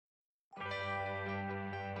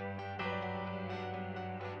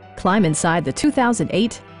Climb inside the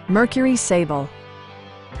 2008 Mercury Sable.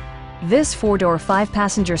 This four-door,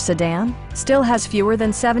 five-passenger sedan still has fewer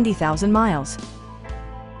than 70,000 miles.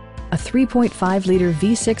 A 3.5-liter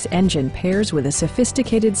V6 engine pairs with a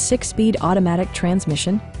sophisticated six-speed automatic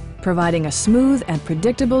transmission, providing a smooth and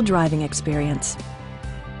predictable driving experience.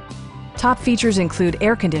 Top features include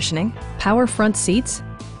air conditioning, power front seats,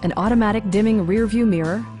 an automatic dimming rearview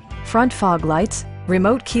mirror, front fog lights,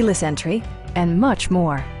 remote keyless entry, and much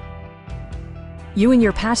more. You and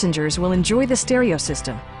your passengers will enjoy the stereo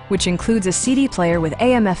system, which includes a CD player with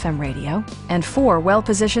AM/FM radio and 4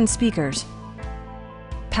 well-positioned speakers.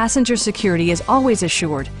 Passenger security is always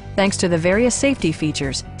assured thanks to the various safety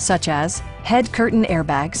features such as head curtain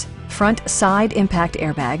airbags, front side impact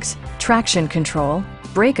airbags, traction control,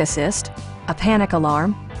 brake assist, a panic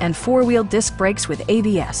alarm, and 4-wheel disc brakes with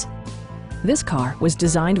ABS. This car was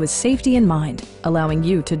designed with safety in mind, allowing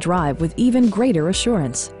you to drive with even greater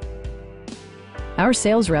assurance. Our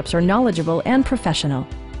sales reps are knowledgeable and professional.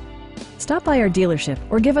 Stop by our dealership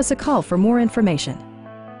or give us a call for more information.